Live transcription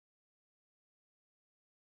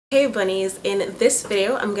Hey bunnies, in this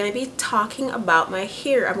video I'm going to be talking about my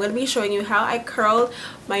hair. I'm going to be showing you how I curled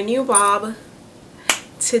my new bob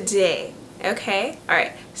today. Okay?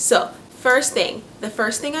 Alright, so the first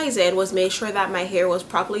thing I did was make sure that my hair was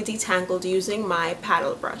properly detangled using my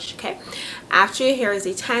paddle brush. Okay? After your hair is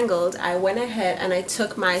detangled, I went ahead and I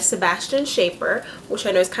took my Sebastian shaper, which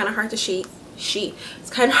I know is kind of hard to see.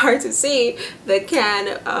 It's kind of hard to see the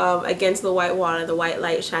can against the white wall and the white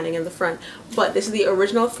light shining in the front, but this is the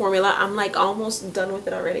original formula. I'm like almost done with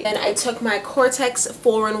it already. And I took my Cortex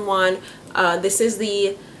 4-in-1. This is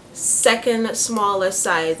the second smallest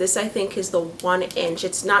size. This I think is the 1 inch.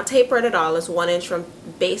 It's not tapered at all. It's 1 inch from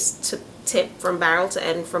base to tip, from barrel to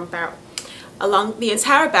end, from barrel along the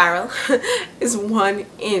entire barrel is 1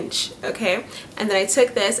 inch. Okay, and then I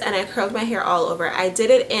took this and I curled my hair all over. I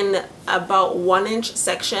did it in about 1 inch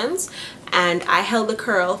sections and I held the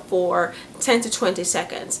curl for 10 to 20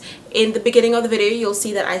 seconds. In the beginning of the video you'll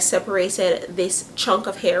see that I separated this chunk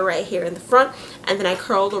of hair right here in the front, and then I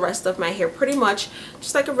curled the rest of my hair pretty much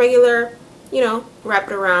just like a regular, you know, wrap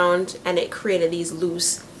it around, and it created these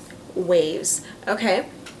loose waves. Okay,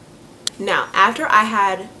 now after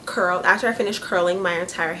I finished curling my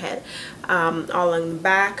entire head, all along the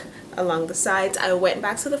back, along the sides, I went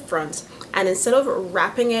back to the front, and instead of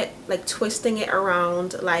wrapping it, like twisting it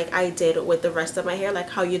around like I did with the rest of my hair,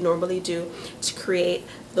 like how you normally do to create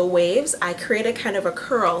the waves, I created kind of a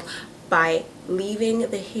curl by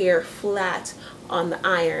leaving the hair flat on the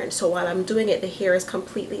iron. So while I'm doing it, the hair is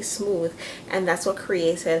completely smooth, and that's what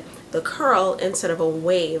created the curl instead of a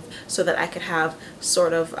wave, so that I could have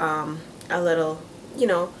sort of a little, you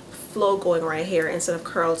know, flow going right here instead of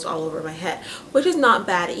curls all over my head, which is not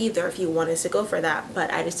bad either if you wanted to go for that.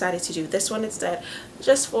 But I decided to do this one instead,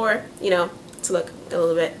 just for, you know, to look a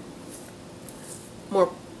little bit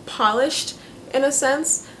more polished in a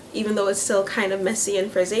sense, even though it's still kind of messy and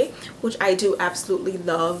frizzy, which I do absolutely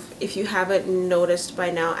love. If you haven't noticed by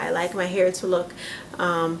now, I like my hair to look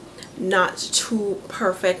not too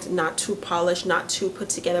perfect, not too polished, not too put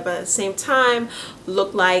together, but at the same time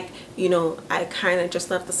look like, you know, I kind of just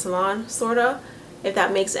left the salon, sort of, if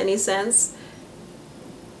that makes any sense.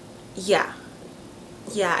 Yeah,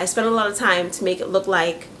 I spent a lot of time to make it look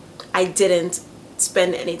like I didn't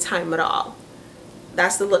spend any time at all.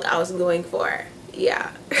 That's the look I was going for.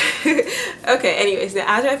 Yeah. Okay, anyways, now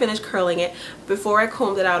after I finished curling it, before I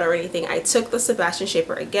combed it out or anything, I took the Sebastian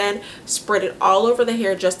shaper again, spread it all over the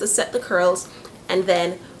hair just to set the curls, and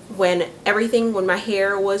then when my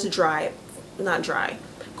hair was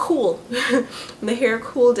cool, when the hair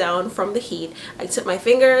cooled down from the heat, I took my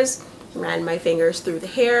fingers, ran my fingers through the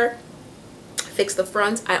hair, fixed the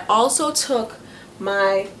front. I also took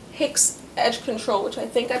my Hicks edge control, which I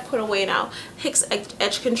think I put away now, Hicks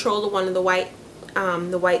edge control, the one in the white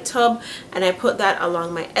tub, and I put that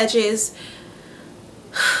along my edges.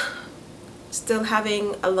 Still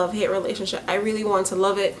having a love-hate relationship. I really want to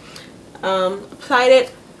love it. Applied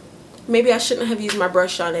it. Maybe I shouldn't have used my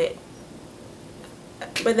brush on it,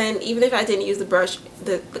 but then even if I didn't use the brush,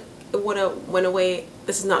 it would have went away.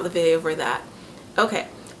 This is not the video for that. Okay,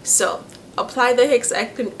 so apply the Hicks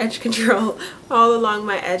edge control all along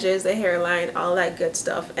my edges, the hairline, all that good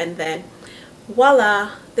stuff, and then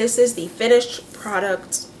voila, this is the finished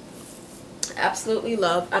product. Absolutely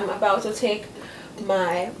love. I'm about to take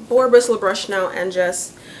my boar bristle brush now and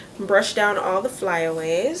just brush down all the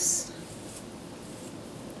flyaways,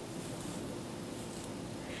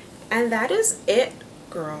 and that is it,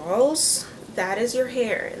 girls. That is your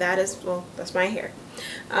hair. That is, well, that's my hair.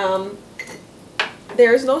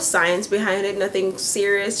 There's no science behind it, nothing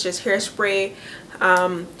serious, just hairspray,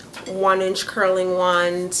 1 inch curling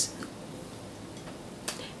wand,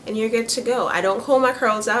 and you're good to go. I don't comb my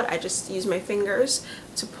curls out. I just use my fingers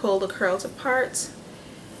to pull the curls apart.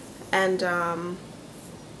 And I'm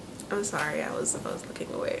sorry, I was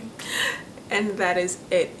looking away. And that is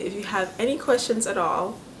it. If you have any questions at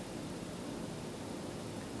all,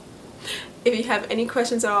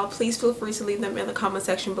 please feel free to leave them in the comment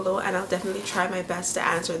section below, and I'll definitely try my best to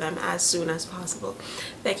answer them as soon as possible.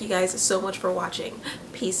 Thank you guys so much for watching.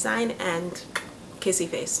 Peace sign and kissy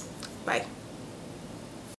face. Bye.